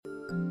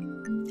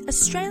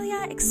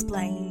Australia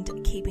Explained,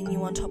 keeping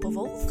you on top of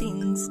all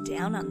things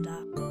down under.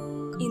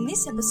 In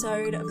this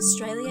episode of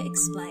Australia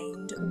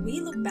Explained,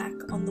 we look back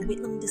on the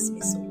Whitlam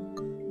dismissal,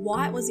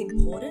 why it was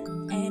important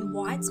and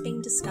why it's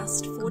being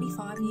discussed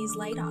 45 years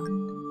later.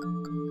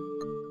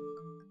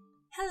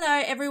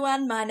 Hello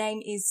everyone, my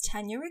name is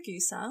Tanya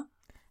Ragusa.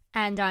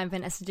 And I'm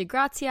Vanessa de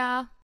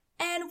Grazia.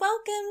 And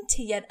welcome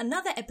to yet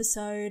another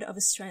episode of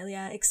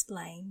Australia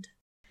Explained.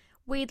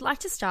 We'd like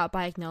to start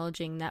by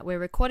acknowledging that we're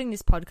recording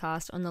this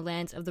podcast on the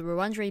lands of the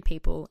Wurundjeri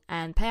people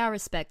and pay our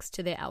respects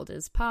to their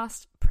elders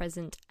past,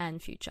 present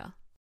and future.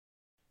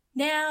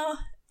 Now,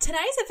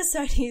 today's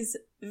episode is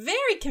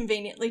very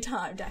conveniently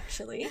timed,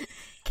 actually.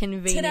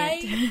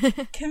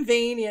 Convenient.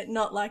 Convenient,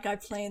 not like I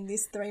planned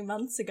this 3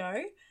 months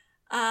ago.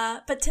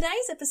 But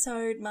today's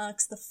episode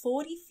marks the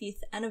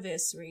 45th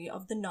anniversary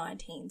of the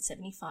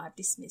 1975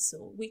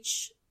 dismissal,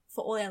 which,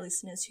 for all our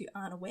listeners who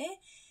aren't aware,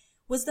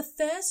 was the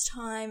first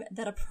time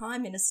that a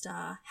Prime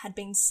Minister had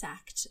been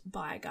sacked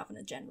by a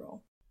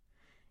Governor-General.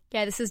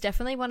 Yeah, this is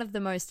definitely one of the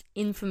most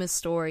infamous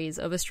stories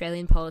of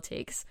Australian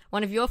politics.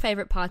 One of your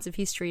favourite parts of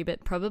history,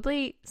 but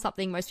probably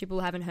something most people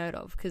haven't heard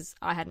of, because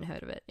I hadn't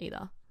heard of it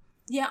either.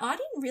 Yeah, I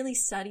didn't really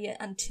study it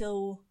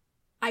until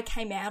I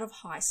came out of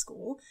high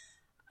school.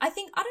 I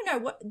don't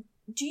know,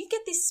 do you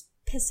get this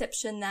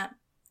perception that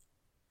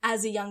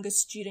as a younger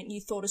student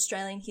you thought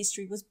Australian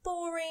history was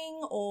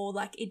boring or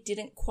like it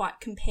didn't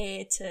quite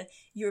compare to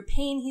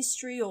European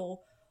history or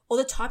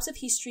the types of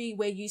history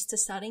we're used to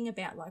studying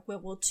about like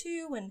World War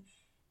II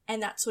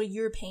and that sort of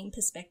European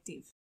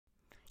perspective?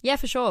 Yeah,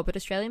 for sure, but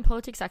Australian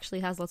politics actually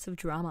has lots of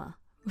drama.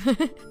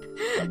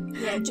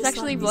 Yeah, just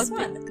actually like this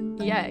one.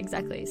 Yeah,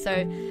 exactly. So,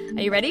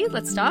 are you ready?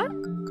 Let's start?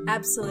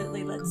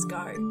 Absolutely, let's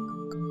go.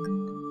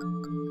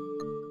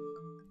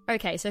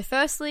 Okay, so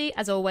firstly,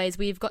 as always,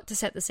 we've got to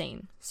set the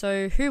scene.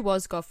 So who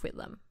was Gough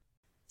Whitlam?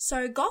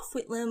 So Gough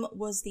Whitlam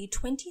was the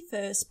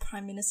 21st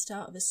Prime Minister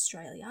of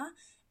Australia,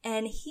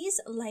 and his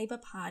Labor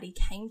Party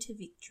came to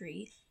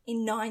victory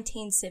in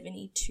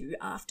 1972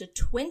 after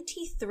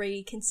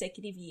 23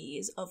 consecutive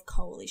years of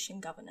coalition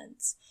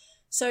governance.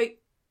 So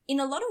in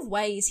a lot of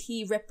ways,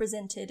 he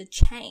represented a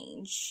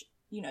change,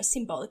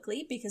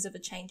 symbolically because of a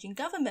change in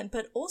government,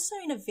 but also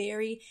in a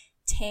very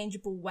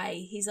tangible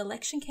way. His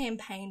election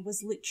campaign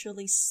was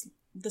literally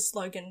the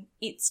slogan,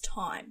 "It's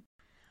time."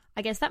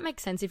 I guess that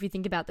makes sense if you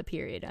think about the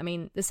period. I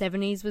mean, the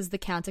 70s was the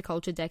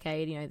counterculture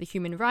decade, the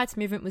human rights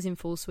movement was in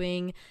full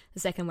swing, the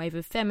second wave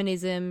of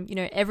feminism,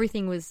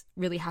 everything was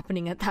really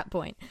happening at that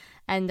point.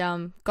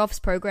 And Gough's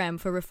program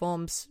for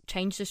reforms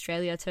changed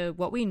Australia to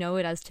what we know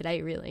it as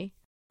today, really.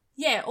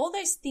 Yeah, all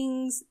those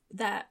things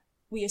that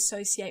we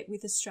associate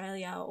with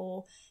Australia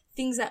or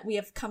things that we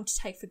have come to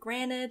take for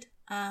granted.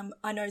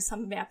 I know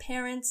some of our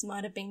parents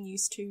might have been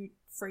used to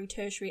free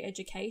tertiary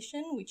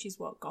education, which is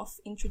what Gough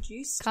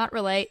introduced. Can't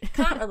relate.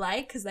 Can't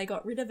relate because they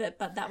got rid of it,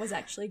 but that was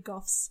actually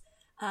Gough's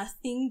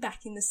thing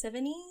back in the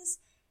 70s.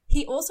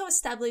 He also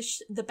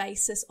established the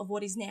basis of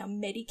what is now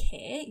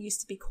Medicare. It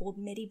used to be called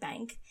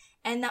Medibank,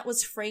 and that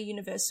was free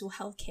universal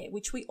healthcare,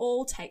 which we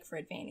all take for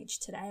advantage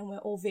today and we're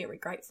all very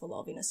grateful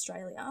of in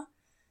Australia.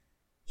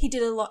 He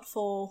did a lot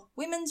for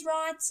women's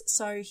rights,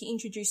 so he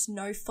introduced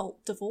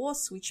no-fault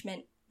divorce, which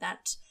meant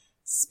that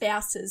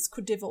spouses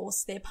could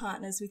divorce their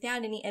partners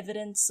without any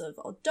evidence of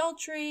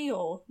adultery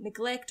or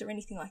neglect or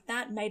anything like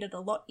that. Made it a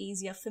lot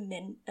easier for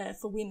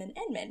women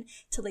and men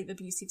to leave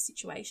abusive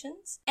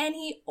situations. And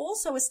he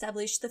also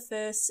established the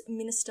first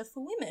Minister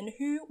for Women,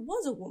 who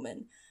was a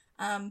woman,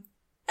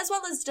 as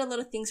well as did a lot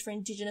of things for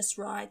Indigenous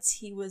rights.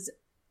 He was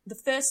the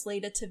first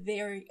leader to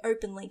very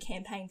openly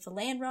campaign for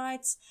land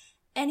rights,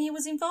 and he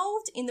was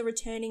involved in the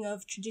returning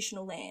of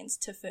traditional lands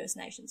to First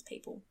Nations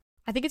people.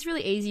 I think it's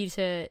really easy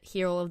to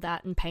hear all of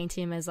that and paint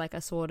him as like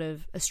a sort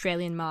of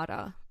Australian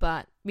martyr,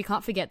 but we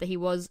can't forget that he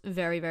was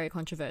very, very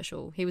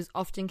controversial. He was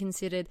often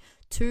considered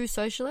too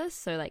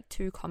socialist, so like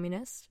too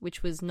communist,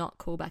 which was not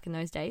cool back in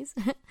those days.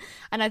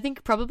 And I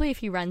think probably if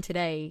he ran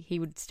today, he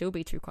would still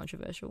be too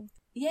controversial.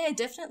 Yeah,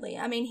 definitely.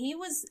 I mean, he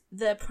was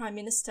the Prime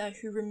Minister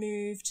who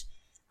removed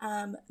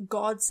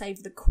God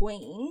Save the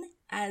Queen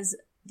as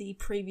the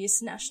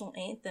previous national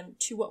anthem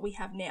to what we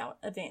have now,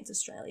 Advance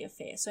Australia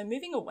Fair. So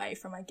moving away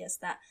from, I guess,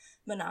 that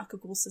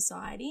monarchical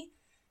society.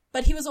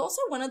 But he was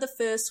also one of the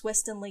first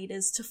Western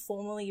leaders to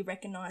formally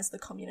recognise the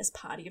Communist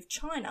Party of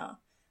China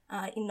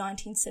in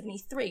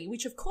 1973,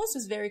 which of course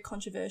was very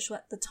controversial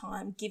at the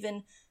time,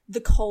 given the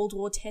Cold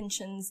War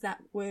tensions that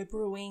were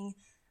brewing.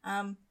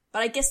 But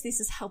I guess this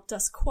has helped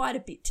us quite a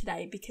bit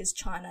today because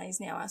China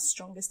is now our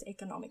strongest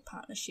economic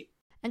partnership.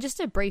 And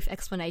just a brief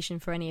explanation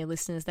for any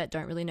listeners that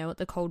don't really know what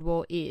the Cold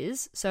War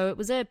is. So it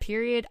was a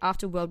period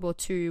after World War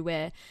II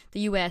where the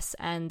US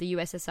and the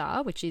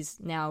USSR, which is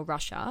now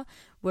Russia,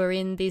 were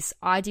in this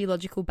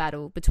ideological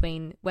battle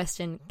between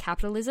Western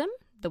capitalism,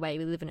 the way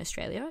we live in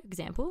Australia,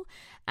 example,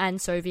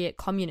 and Soviet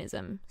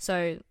communism.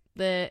 So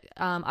the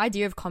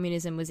idea of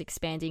communism was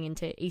expanding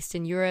into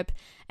Eastern Europe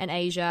and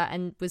Asia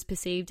and was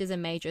perceived as a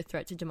major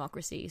threat to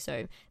democracy.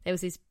 So there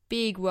was this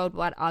big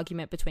worldwide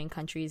argument between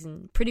countries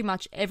and pretty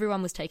much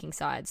everyone was taking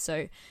sides.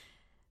 So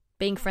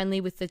being friendly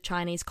with the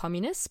Chinese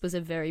communists was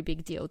a very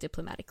big deal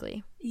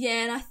diplomatically.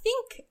 Yeah, and I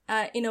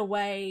think in a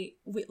way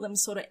Whitlam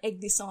sort of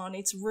egged this on.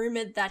 It's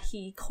rumoured that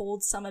he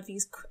called some of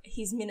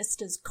his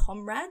ministers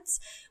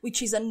comrades,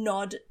 which is a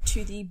nod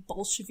to the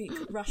Bolshevik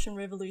Russian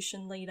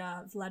Revolution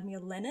leader Vladimir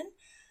Lenin.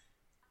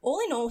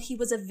 All in all, he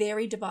was a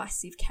very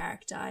divisive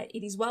character.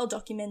 It is well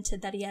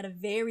documented that he had a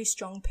very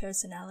strong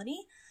personality,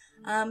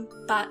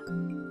 but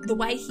the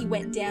way he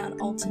went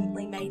down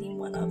ultimately made him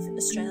one of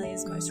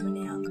Australia's most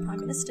renowned prime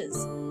ministers.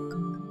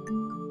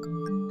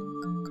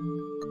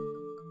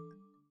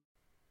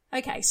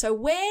 Okay, so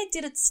where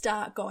did it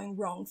start going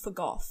wrong for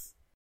Gough?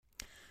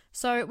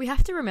 So we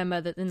have to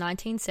remember that the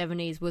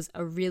 1970s was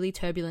a really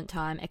turbulent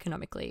time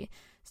economically,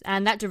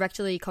 and that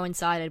directly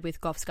coincided with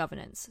Gough's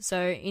governance. So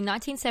in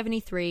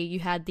 1973,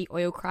 you had the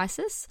oil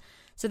crisis.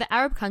 So the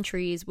Arab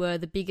countries were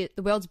the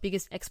world's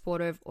biggest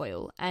exporter of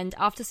oil, and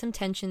after some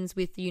tensions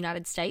with the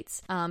United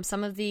States,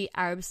 some of the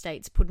Arab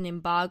states put an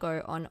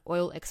embargo on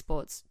oil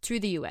exports to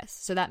the US.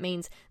 So that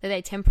means that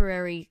they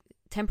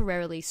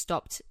temporarily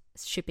stopped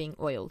shipping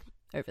oil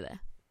over there.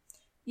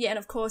 Yeah, and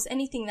of course,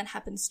 anything that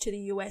happens to the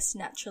US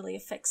naturally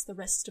affects the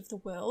rest of the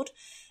world.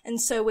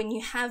 And so when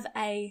you have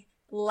a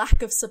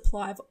lack of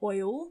supply of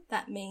oil,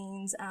 that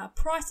means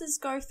prices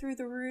go through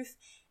the roof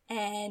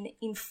and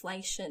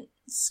inflation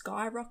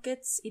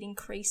skyrockets. It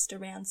increased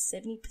around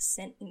 70%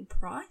 in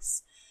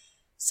price.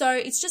 So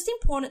it's just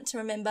important to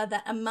remember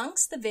that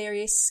amongst the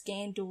various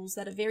scandals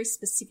that are very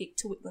specific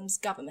to Whitlam's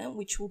government,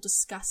 which we'll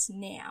discuss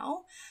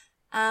now,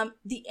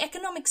 the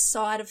economic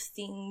side of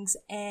things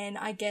and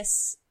I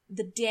guess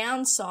the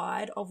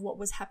downside of what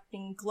was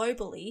happening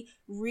globally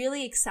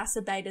really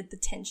exacerbated the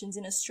tensions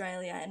in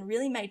Australia and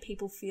really made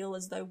people feel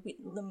as though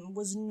Whitlam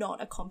was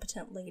not a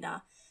competent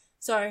leader.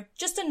 So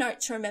just a note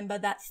to remember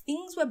that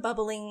things were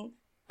bubbling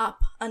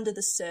up under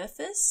the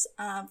surface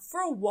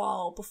for a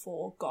while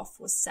before Gough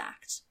was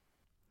sacked.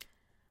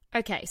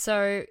 Okay,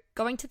 so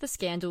going to the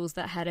scandals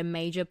that had a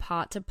major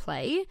part to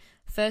play,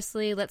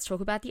 firstly, let's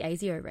talk about the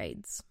ASIO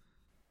raids.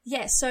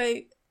 Yeah, so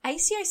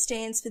ASIO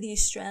stands for the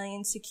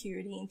Australian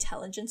Security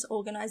Intelligence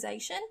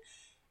Organisation,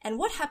 and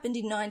what happened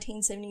in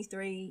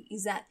 1973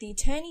 is that the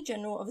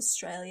Attorney-General of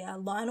Australia,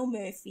 Lionel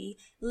Murphy,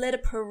 led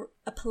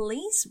a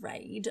police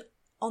raid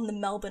on the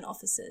Melbourne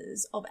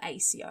offices of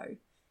ASIO,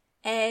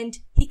 and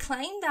he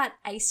claimed that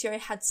ASIO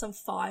had some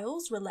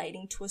files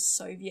relating to a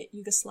Soviet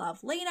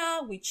Yugoslav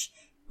leader,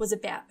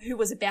 who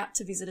was about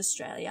to visit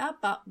Australia,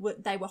 but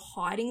they were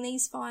hiding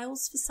these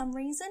files for some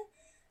reason.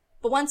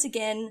 But once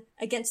again,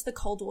 against the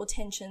Cold War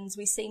tensions,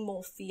 we see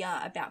more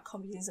fear about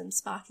communism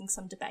sparking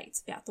some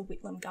debates about the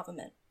Whitlam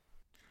government.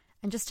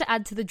 And just to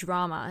add to the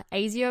drama,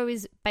 ASIO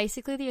is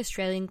basically the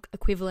Australian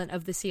equivalent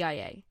of the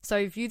CIA.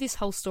 So view this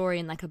whole story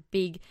in like a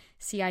big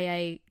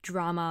CIA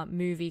drama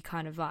movie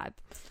kind of vibe.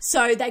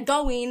 So they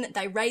go in,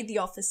 they raid the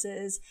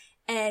offices,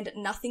 and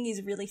nothing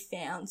is really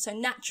found. So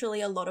naturally,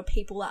 a lot of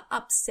people are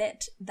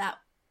upset that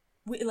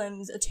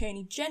Whitlam's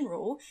Attorney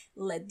General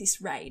led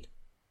this raid.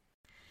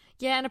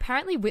 Yeah, and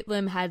apparently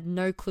Whitlam had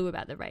no clue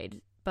about the raid,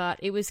 but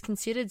it was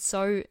considered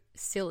so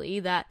silly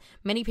that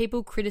many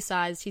people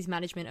criticised his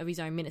management of his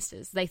own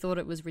ministers. They thought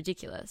it was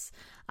ridiculous.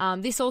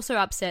 This also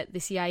upset the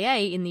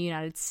CIA in the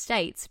United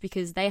States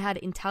because they had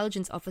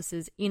intelligence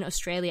officers in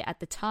Australia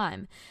at the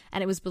time,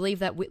 and it was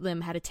believed that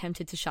Whitlam had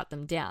attempted to shut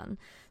them down.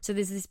 So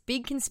there's this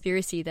big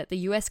conspiracy that the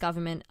US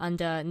government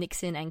under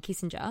Nixon and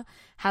Kissinger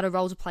had a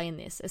role to play in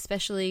this,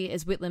 especially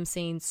as Whitlam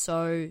seemed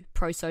so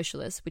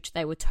pro-socialist, which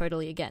they were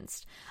totally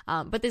against.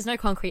 But there's no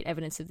concrete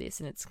evidence of this,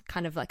 and it's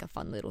kind of like a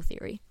fun little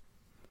theory.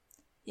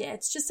 Yeah,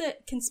 it's just a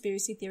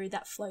conspiracy theory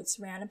that floats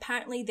around.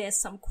 Apparently, there's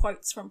some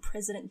quotes from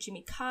President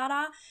Jimmy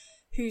Carter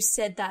who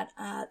said that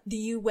the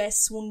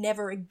US will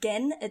never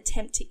again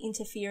attempt to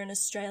interfere in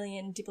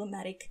Australian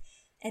diplomatic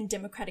and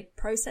democratic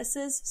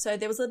processes. So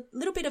there was a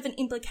little bit of an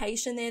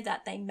implication there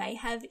that they may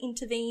have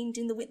intervened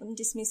in the Whitlam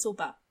dismissal,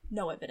 but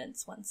no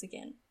evidence once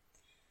again.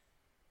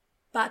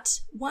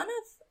 But one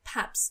of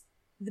perhaps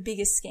the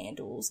biggest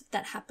scandals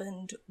that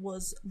happened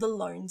was the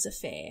loans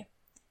affair.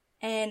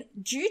 And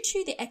due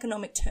to the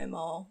economic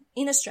turmoil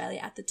in Australia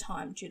at the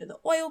time, due to the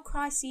oil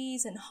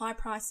crises and high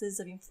prices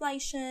of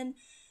inflation,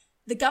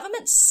 the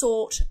government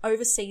sought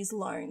overseas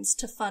loans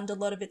to fund a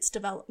lot of its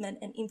development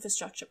and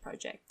infrastructure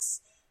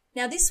projects.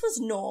 Now, this was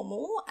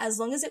normal as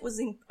long as it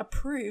was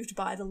approved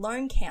by the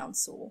Loan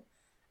Council,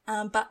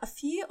 but a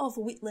few of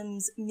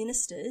Whitlam's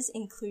ministers,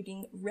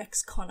 including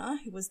Rex Connor,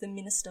 who was the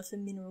Minister for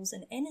Minerals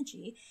and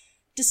Energy,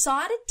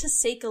 decided to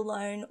seek a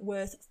loan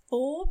worth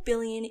 $4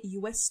 billion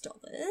US,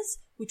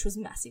 which was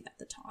massive at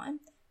the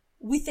time,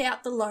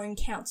 without the Loan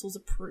Council's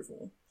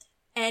approval.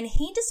 And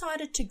he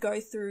decided to go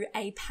through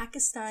a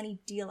Pakistani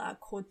dealer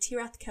called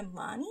Tirath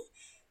Kamlani,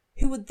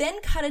 who would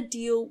then cut a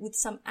deal with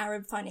some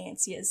Arab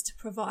financiers to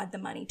provide the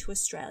money to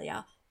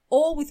Australia,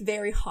 all with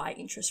very high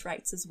interest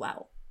rates as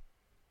well.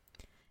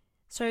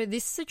 So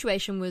this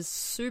situation was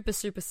super,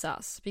 super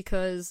sus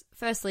because,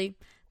 firstly,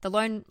 the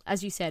loan,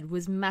 as you said,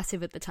 was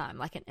massive at the time,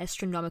 like an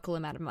astronomical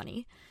amount of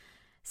money.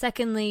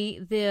 Secondly,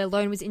 the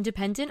loan was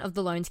independent of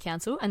the Loans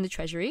Council and the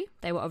Treasury.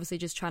 They were obviously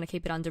just trying to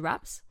keep it under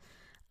wraps.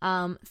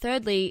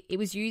 Thirdly, it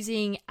was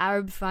using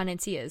Arab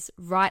financiers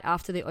right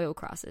after the oil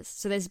crisis.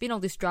 So there's been all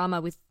this drama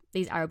with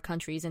these Arab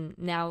countries, and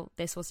now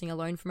they're sourcing a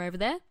loan from over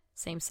there.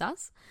 Seems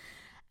sus.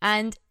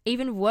 And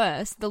even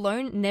worse, the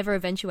loan never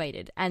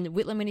eventuated, and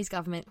Whitlam and his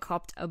government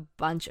copped a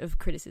bunch of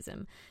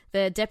criticism.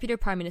 The Deputy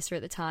Prime Minister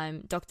at the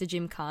time, Dr.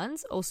 Jim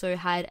Carnes, also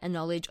had a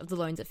knowledge of the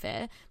loans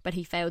affair, but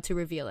he failed to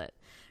reveal it.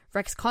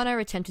 Rex Connor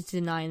attempted to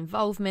deny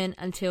involvement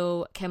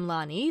until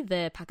Khemlani,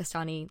 the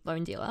Pakistani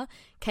loan dealer,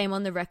 came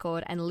on the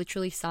record and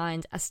literally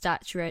signed a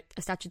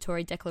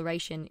statutory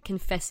declaration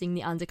confessing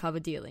the undercover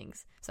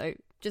dealings. So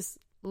just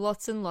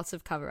lots and lots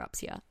of cover-ups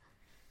here.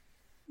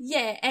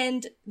 Yeah,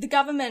 and the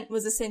government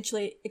was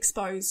essentially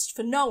exposed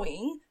for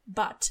knowing,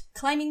 but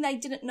claiming they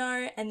didn't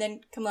know, and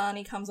then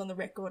Khemlani comes on the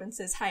record and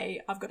says,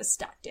 hey, I've got a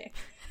stat deck.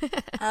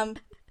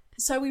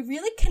 So we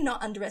really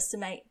cannot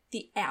underestimate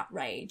the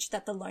outrage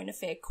that the loan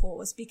affair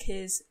caused,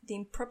 because the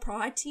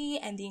impropriety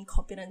and the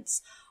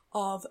incompetence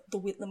of the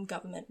Whitlam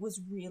government was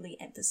really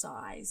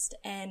emphasised.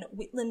 And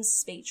Whitlam's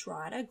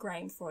speechwriter,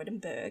 Graham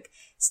Freudenberg,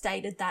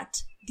 stated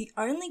that the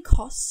only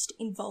cost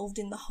involved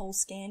in the whole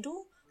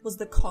scandal was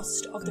the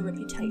cost of the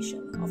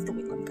reputation of the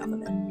Whitlam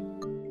government.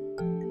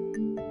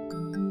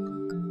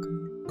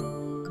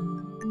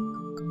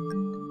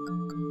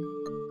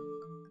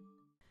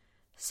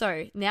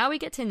 So now we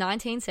get to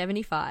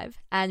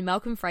 1975, and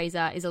Malcolm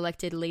Fraser is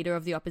elected leader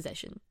of the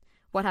opposition.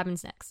 What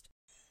happens next?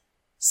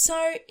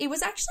 So it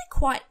was actually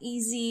quite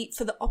easy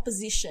for the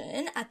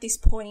opposition at this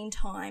point in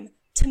time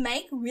to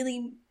make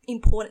really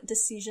important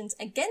decisions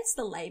against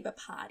the Labor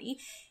Party,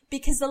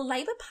 because the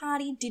Labor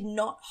Party did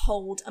not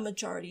hold a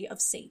majority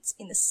of seats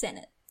in the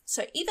Senate.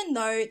 So even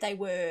though they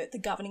were the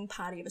governing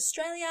party of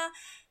Australia,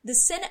 the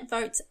Senate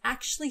votes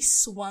actually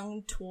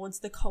swung towards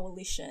the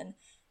coalition.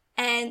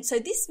 And so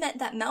this meant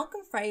that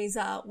Malcolm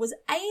Fraser was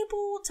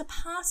able to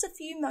pass a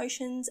few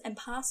motions and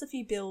pass a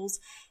few bills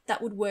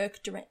that would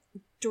work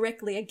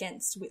directly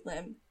against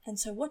Whitlam. And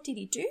so what did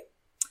he do?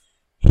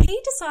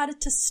 He decided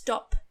to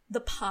stop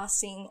the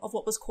passing of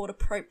what was called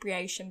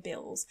appropriation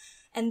bills.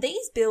 And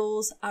these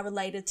bills are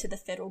related to the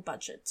federal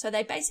budget. So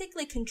they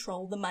basically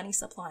control the money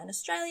supply in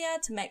Australia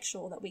to make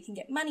sure that we can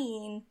get money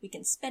in, we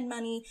can spend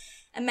money,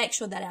 and make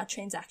sure that our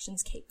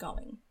transactions keep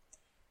going.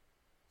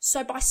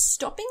 So by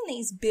stopping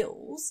these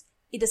bills,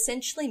 it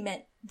essentially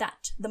meant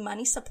that the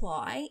money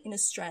supply in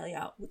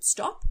Australia would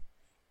stop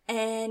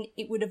and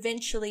it would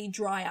eventually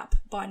dry up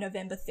by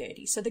November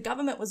 30. So the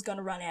government was going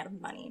to run out of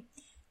money.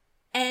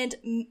 And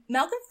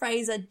Malcolm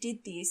Fraser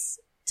did this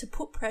to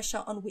put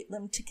pressure on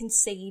Whitlam to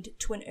concede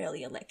to an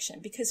early election,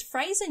 because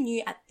Fraser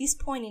knew at this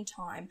point in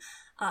time,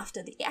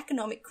 after the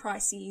economic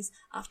crises,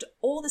 after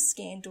all the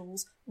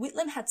scandals,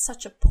 Whitlam had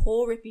such a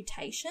poor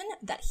reputation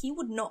that he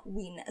would not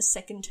win a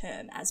second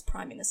term as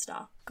Prime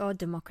Minister. God,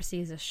 democracy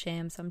is a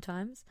sham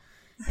sometimes.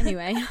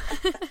 Anyway,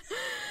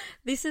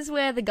 this is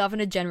where the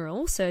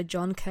Governor-General, Sir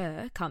John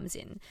Kerr, comes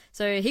in.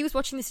 So he was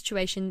watching the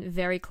situation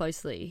very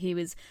closely. He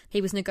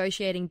was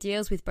negotiating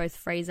deals with both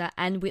Fraser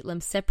and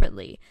Whitlam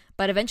separately,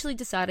 but eventually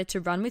decided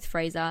to run with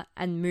Fraser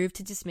and move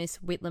to dismiss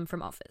Whitlam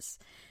from office.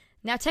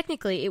 Now,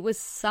 technically, it was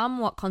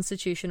somewhat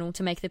constitutional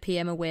to make the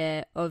PM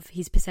aware of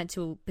his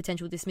potential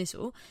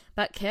dismissal,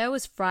 but Kerr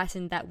was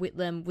frightened that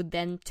Whitlam would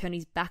then turn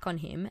his back on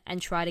him and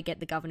try to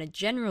get the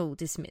Governor-General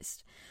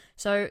dismissed.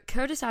 So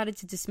Kerr decided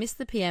to dismiss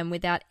the PM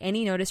without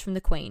any notice from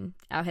the Queen,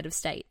 our head of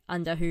state,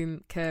 under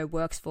whom Kerr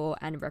works for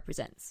and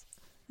represents.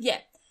 Yeah,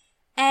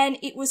 and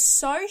it was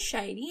so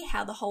shady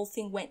how the whole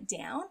thing went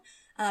down,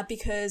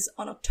 because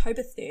on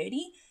October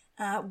 30,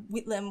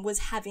 Whitlam was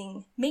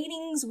having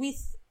meetings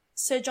with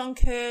Sir John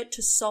Kerr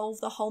to solve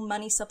the whole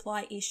money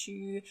supply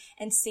issue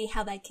and see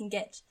how they can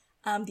get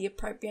the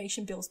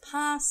appropriation bills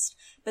passed.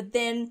 But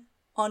then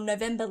on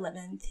November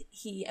 11th,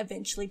 he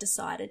eventually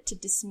decided to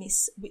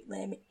dismiss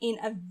Whitlam in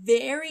a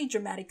very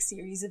dramatic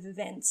series of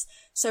events.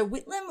 So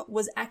Whitlam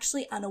was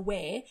actually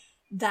unaware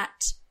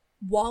that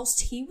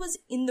whilst he was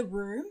in the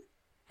room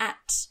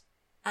at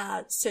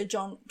Sir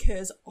John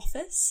Kerr's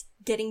office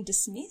getting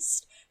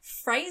dismissed,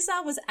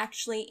 Fraser was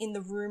actually in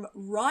the room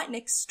right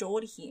next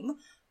door to him,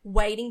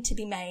 waiting to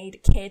be made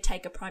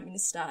caretaker Prime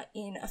Minister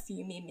in a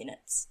few mere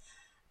minutes.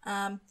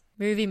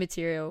 Movie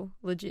material.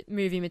 Legit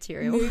movie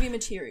material. Movie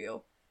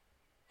material.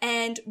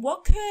 And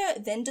what Kerr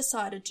then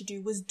decided to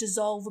do was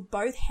dissolve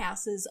both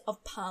houses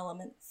of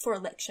Parliament for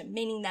election,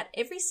 meaning that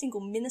every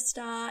single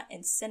minister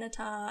and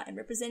senator and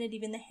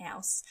representative in the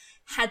House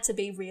had to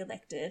be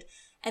re-elected.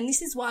 And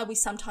this is why we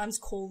sometimes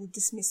call the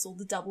dismissal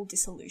the double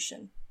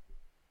dissolution.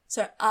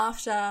 So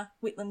after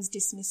Whitlam's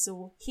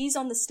dismissal, he's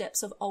on the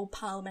steps of Old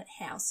Parliament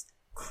House,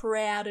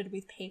 crowded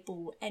with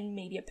people and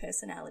media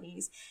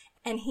personalities,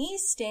 and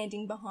he's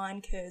standing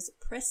behind Kerr's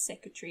press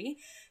secretary,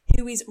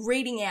 who is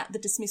reading out the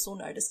dismissal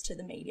notice to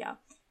the media.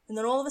 And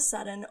then all of a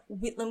sudden,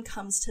 Whitlam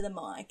comes to the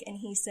mic and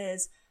he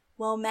says,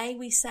 well, may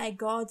we say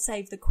God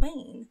save the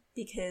Queen,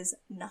 because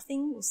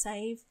nothing will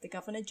save the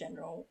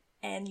Governor-General.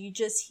 And you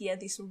just hear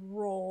this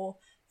roar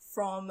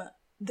from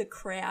the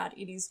crowd.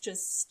 It is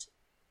just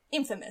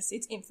infamous.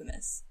 It's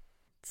infamous.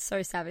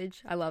 So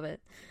savage. I love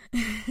it.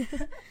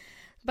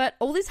 But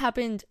all this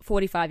happened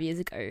 45 years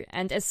ago,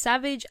 and as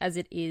savage as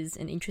it is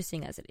and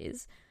interesting as it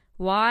is,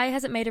 why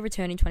has it made a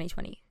return in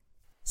 2020?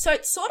 So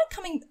it sort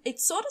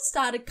of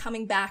started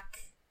coming back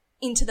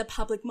into the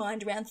public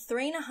mind around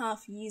 3.5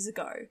 years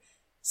ago.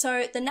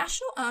 So the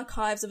National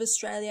Archives of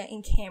Australia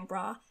in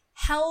Canberra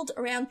held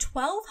around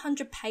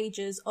 1,200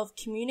 pages of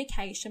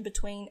communication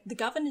between the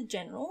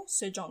Governor-General,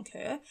 Sir John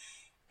Kerr,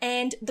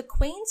 and the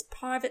Queen's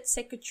private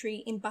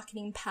secretary in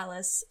Buckingham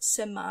Palace,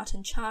 Sir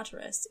Martin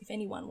Charteris. If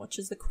anyone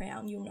watches The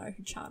Crown, you'll know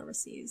who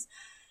Charteris is.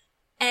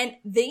 And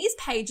these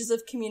pages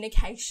of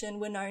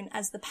communication were known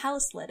as the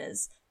Palace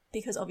Letters,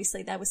 because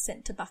obviously they were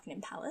sent to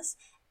Buckingham Palace,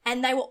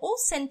 and they were all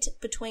sent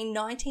between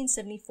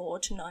 1974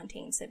 to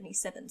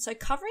 1977, so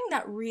covering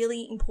that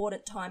really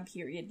important time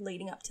period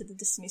leading up to the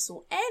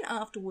dismissal and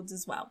afterwards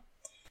as well.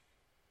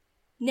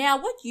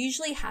 Now, what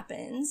usually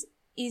happens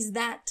is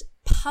that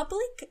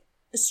public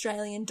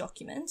Australian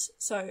documents,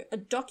 so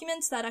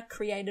documents that are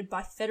created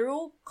by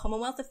federal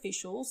Commonwealth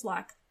officials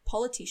like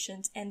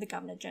politicians and the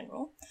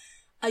Governor-General,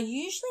 are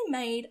usually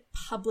made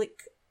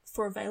public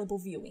for available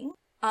viewing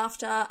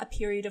after a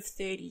period of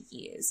 30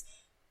 years.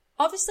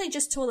 Obviously,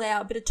 just to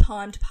allow a bit of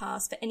time to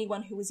pass for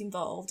anyone who was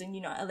involved and,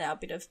 allow a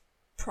bit of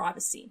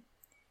privacy.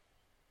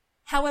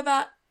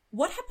 However,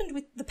 what happened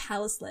with the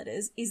Palace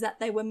Letters is that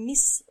they were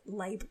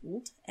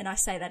mislabelled, and I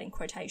say that in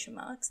quotation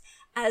marks,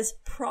 as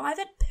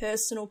private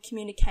personal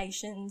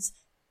communications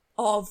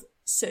of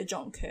Sir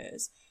John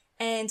Kerr's.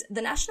 And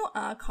the National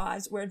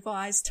Archives were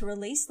advised to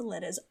release the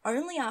letters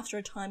only after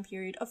a time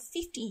period of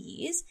 50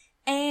 years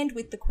and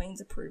with the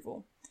Queen's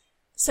approval.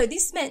 So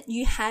this meant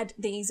you had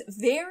these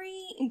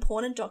very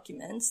important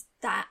documents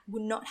that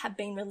would not have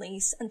been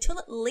released until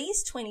at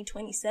least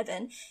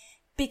 2027,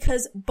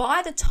 because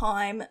by the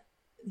time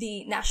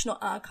the National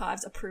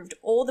Archives approved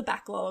all the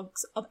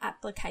backlogs of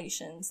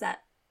applications that,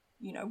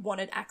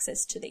 wanted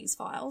access to these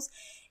files,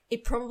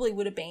 it probably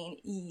would have been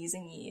years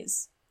and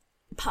years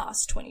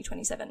past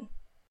 2027.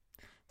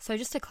 So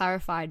just to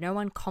clarify, no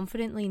one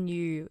confidently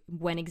knew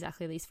when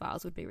exactly these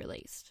files would be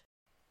released.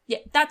 Yeah,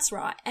 that's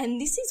right.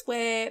 And this is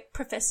where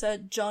Professor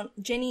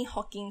Jenny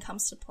Hocking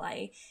comes to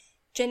play.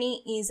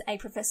 Jenny is a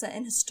professor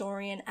and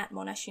historian at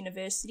Monash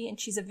University, and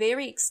she's a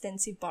very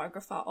extensive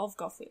biographer of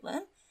Gough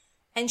Whitlam.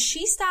 And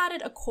she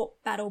started a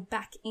court battle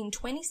back in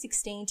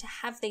 2016 to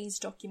have these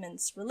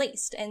documents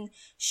released. And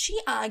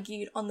she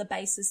argued on the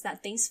basis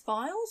that these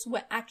files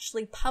were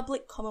actually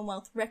public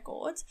Commonwealth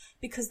records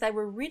because they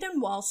were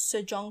written while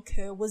Sir John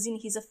Kerr was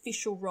in his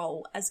official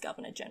role as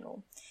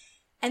Governor-General.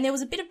 And there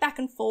was a bit of back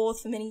and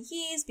forth for many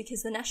years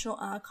because the National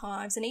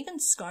Archives and even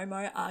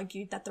ScoMo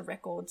argued that the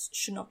records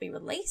should not be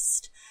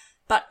released.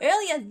 But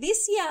earlier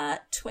this year,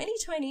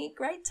 2020,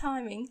 great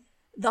timing,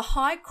 the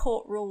High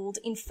Court ruled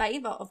in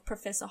favour of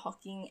Professor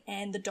Hocking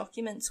and the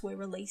documents were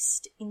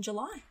released in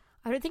July.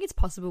 I don't think it's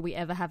possible we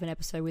ever have an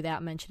episode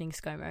without mentioning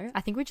ScoMo.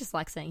 I think we just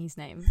like saying his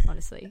name,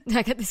 honestly,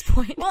 at this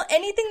point. Well,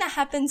 anything that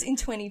happens in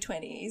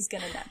 2020 is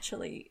going to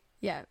naturally...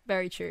 Yeah,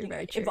 very true,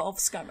 very true. Evolve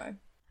ScoMo.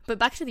 But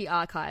back to the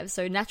archives.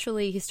 So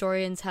naturally,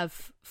 historians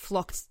have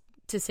flocked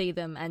to see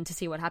them and to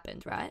see what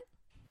happened, right?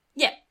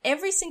 Yeah,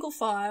 every single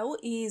file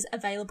is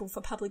available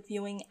for public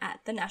viewing at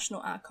the National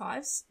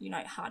Archives,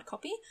 hard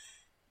copy.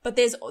 But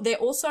they're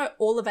also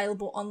all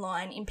available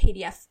online in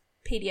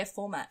PDF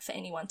format for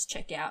anyone to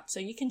check out. So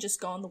you can just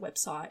go on the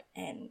website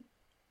and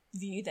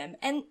view them.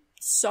 And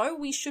so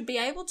we should be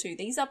able to.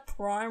 These are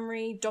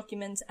primary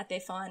documents at their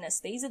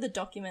finest. These are the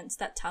documents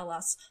that tell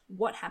us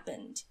what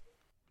happened.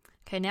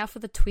 Okay, now for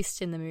the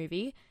twist in the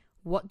movie.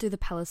 What do the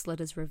Palace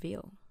Letters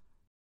reveal?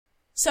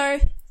 So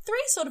 3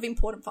 sort of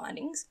important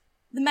findings.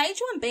 The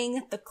major one being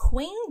that the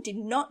Queen did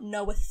not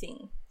know a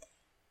thing.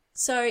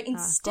 So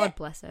instead... God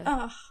bless her.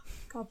 Oh,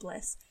 God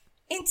bless.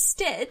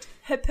 Instead,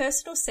 her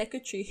personal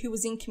secretary, who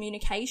was in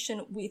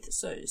communication with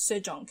Sir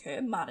John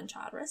Kerr, Martin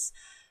Charteris,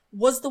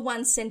 was the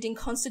one sending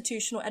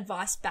constitutional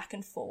advice back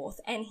and forth,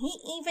 and he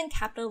even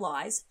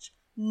capitalised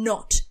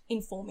not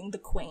informing the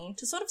Queen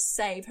to sort of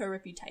save her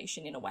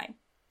reputation in a way.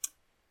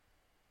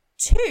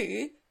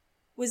 2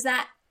 was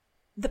that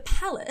the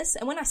palace,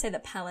 and when I say the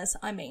palace,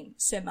 I mean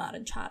Sir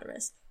Martin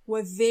Charteris,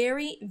 were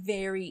very,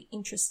 very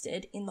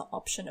interested in the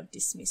option of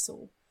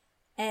dismissal.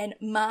 And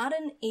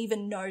Martin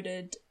even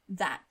noted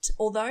that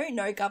although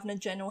no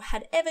Governor-General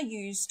had ever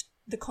used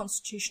the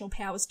constitutional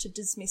powers to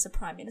dismiss a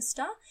Prime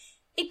Minister,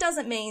 it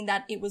doesn't mean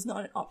that it was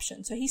not an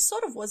option. So he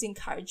sort of was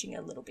encouraging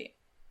a little bit.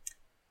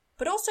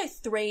 But also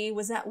 3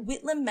 was that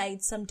Whitlam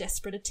made some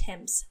desperate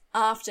attempts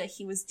after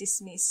he was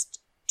dismissed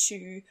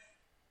to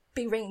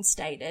be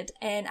reinstated.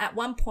 And at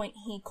one point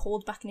he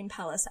called Buckingham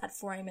Palace at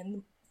 4 a.m.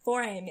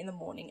 in the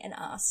morning and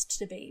asked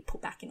to be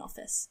put back in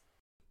office.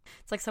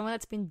 It's like someone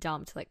that's been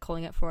dumped, like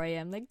calling at 4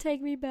 a.m. like,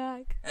 take me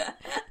back.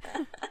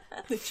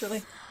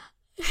 Literally.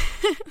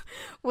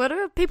 What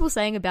are people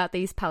saying about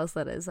these Palace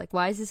Letters? Like,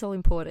 why is this all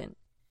important?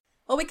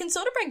 Well, we can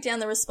sort of break down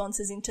the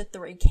responses into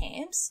 3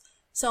 camps.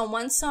 So on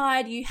one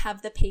side, you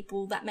have the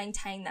people that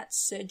maintain that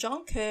Sir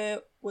John Kerr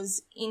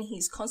was in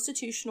his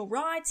constitutional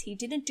rights. He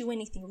didn't do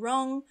anything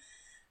wrong.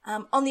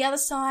 On the other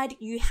side,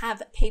 you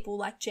have people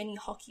like Jenny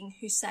Hocking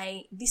who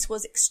say this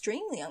was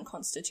extremely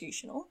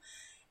unconstitutional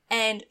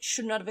and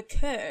should not have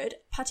occurred,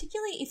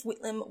 particularly if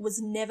Whitlam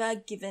was never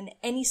given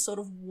any sort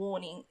of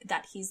warning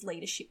that his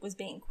leadership was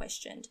being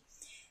questioned.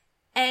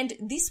 And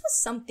this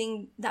was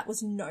something that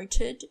was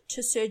noted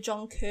to Sir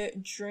John Kerr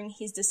during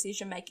his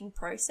decision-making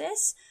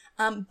process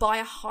by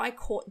a High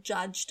Court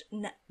judge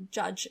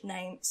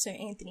named Sir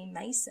Anthony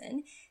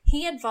Mason.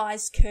 He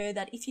advised Kerr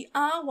that if you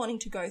are wanting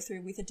to go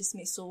through with a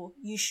dismissal,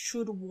 you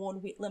should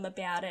warn Whitlam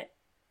about it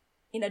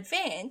in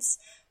advance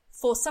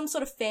for some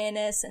sort of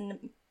fairness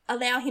and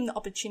allow him the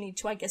opportunity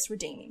to, I guess,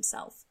 redeem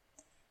himself.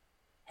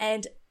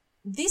 And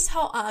this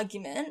whole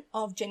argument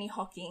of Jenny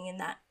Hocking and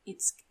that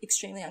it's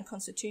extremely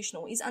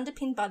unconstitutional is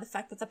underpinned by the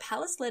fact that the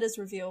palace letters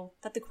reveal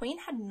that the Queen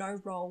had no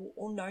role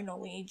or no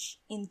knowledge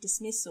in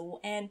dismissal,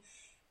 and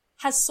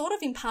has sort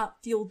of in part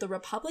fueled the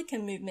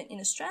Republican movement in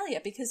Australia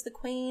because the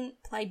Queen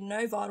played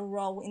no vital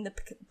role in the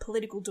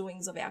political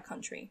doings of our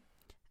country.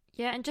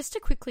 Yeah, and just to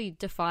quickly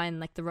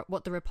define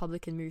what the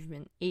Republican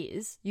movement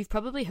is, you've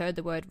probably heard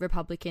the word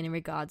Republican in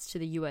regards to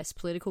the US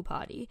political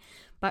party,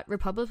 but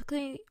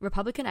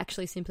Republican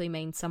actually simply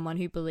means someone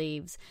who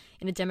believes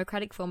in a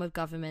democratic form of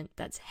government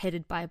that's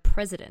headed by a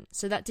president.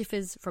 So that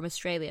differs from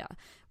Australia,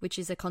 which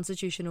is a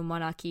constitutional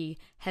monarchy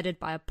headed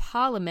by a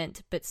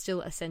parliament, but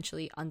still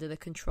essentially under the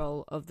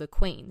control of the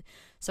Queen.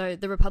 So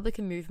the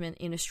Republican movement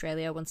in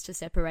Australia wants to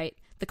separate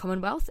the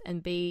Commonwealth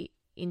and be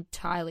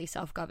entirely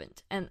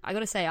self-governed. And I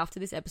gotta say, after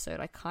this episode,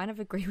 I kind of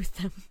agree with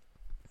them.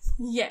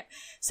 Yeah.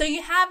 So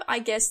you have, I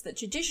guess, the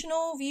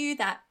traditional view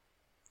that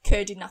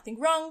Kerr did nothing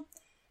wrong.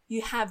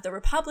 You have the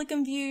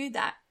Republican view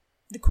that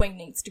the Queen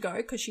needs to go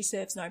because she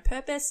serves no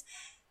purpose.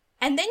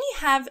 And then you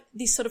have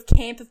this sort of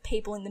camp of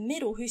people in the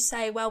middle who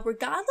say, well,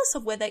 regardless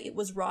of whether it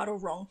was right or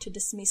wrong to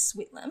dismiss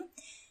Whitlam,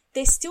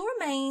 there still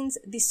remains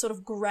this sort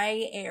of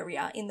grey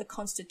area in the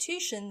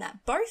Constitution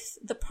that both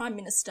the Prime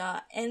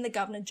Minister and the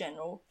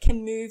Governor-General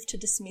can move to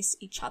dismiss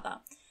each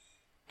other.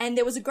 And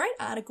there was a great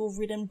article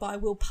written by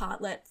Will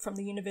Bartlett from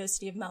the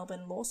University of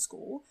Melbourne Law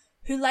School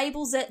who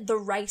labels it the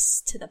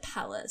race to the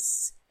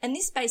palace. And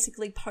this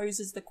basically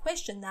poses the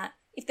question that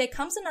if there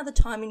comes another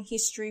time in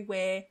history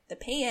where the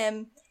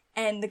PM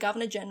and the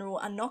Governor-General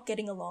are not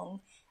getting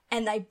along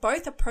and they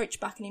both approach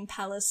Buckingham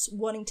Palace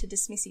wanting to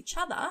dismiss each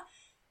other,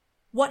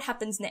 what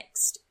happens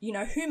next? You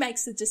know, who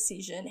makes the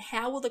decision?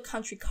 How will the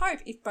country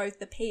cope if both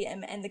the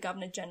PM and the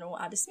Governor-General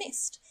are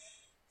dismissed?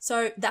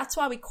 So that's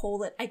why we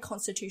call it a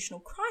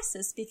constitutional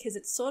crisis, because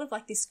it's sort of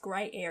like this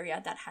grey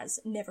area that has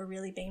never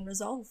really been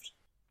resolved.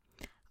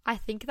 I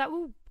think that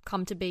will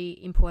come to be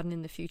important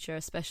in the future,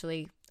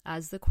 especially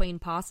as the Queen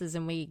passes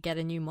and we get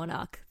a new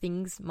monarch.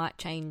 Things might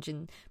change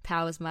and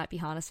powers might be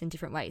harnessed in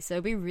different ways. So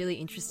it'll be really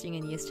interesting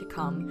in years to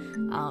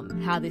come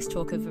how this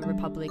talk of a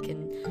republic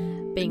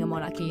and being a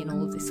monarchy and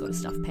all of this sort of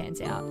stuff pans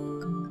out.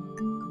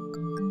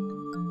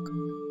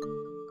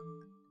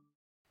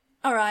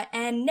 All right,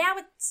 and now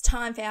it's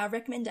time for our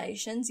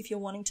recommendations. If you're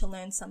wanting to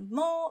learn some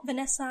more,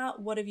 Vanessa,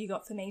 what have you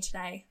got for me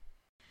today?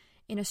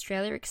 In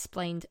Australia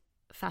Explained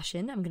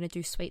fashion, I'm going to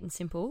do sweet and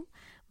simple.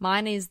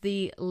 Mine is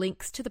the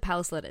links to the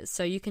palace letters,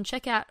 so you can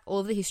check out all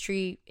of the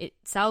history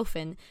itself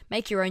and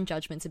make your own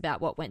judgments about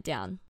what went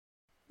down.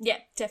 Yeah,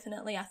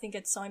 definitely. I think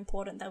it's so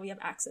important that we have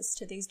access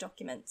to these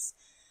documents.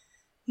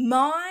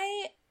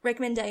 My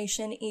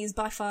recommendation is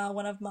by far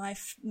one of my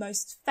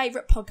most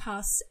favourite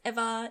podcasts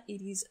ever.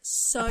 It is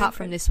so... Apart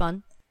from this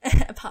one.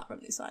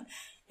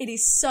 It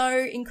is so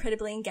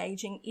incredibly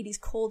engaging. It is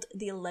called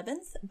The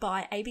 11th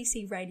by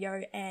ABC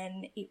Radio,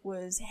 and it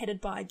was headed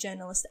by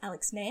journalist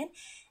Alex Mann.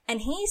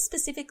 And he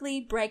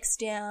specifically breaks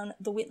down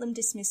the Whitlam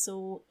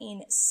dismissal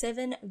in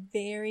 7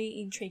 very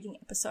intriguing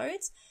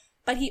episodes.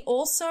 But he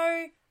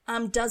also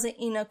does it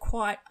in a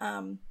quite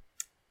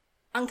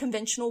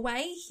unconventional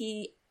way.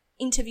 He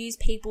interviews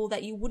people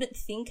that you wouldn't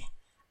think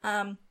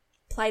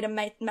played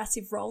a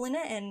massive role in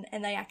it,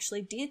 and they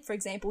actually did. For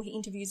example, he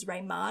interviews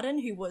Ray Martin,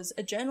 who was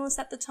a journalist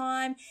at the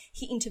time.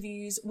 He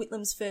interviews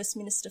Whitlam's First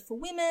Minister for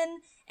Women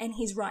and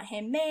his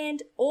right-hand man,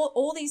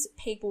 all these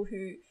people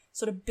who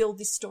sort of build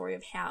this story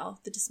of how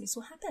the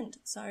dismissal happened.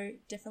 So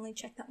definitely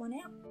check that one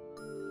out.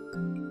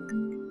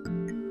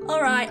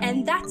 All right,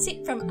 and that's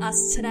it from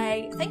us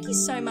today. Thank you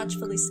so much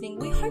for listening.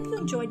 We hope you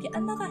enjoyed yet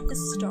another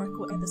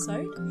historical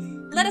episode.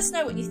 Let us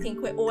know what you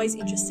think. We're always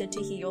interested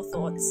to hear your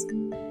thoughts.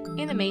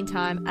 In the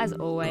meantime, as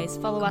always,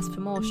 follow us for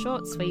more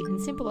short, sweet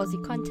and simple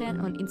Aussie content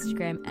on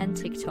Instagram and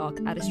TikTok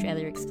at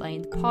Australia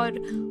Explained Pod.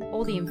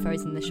 All the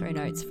info's in the show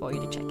notes for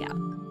you to check out.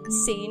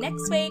 See you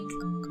next week.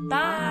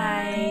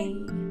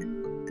 Bye.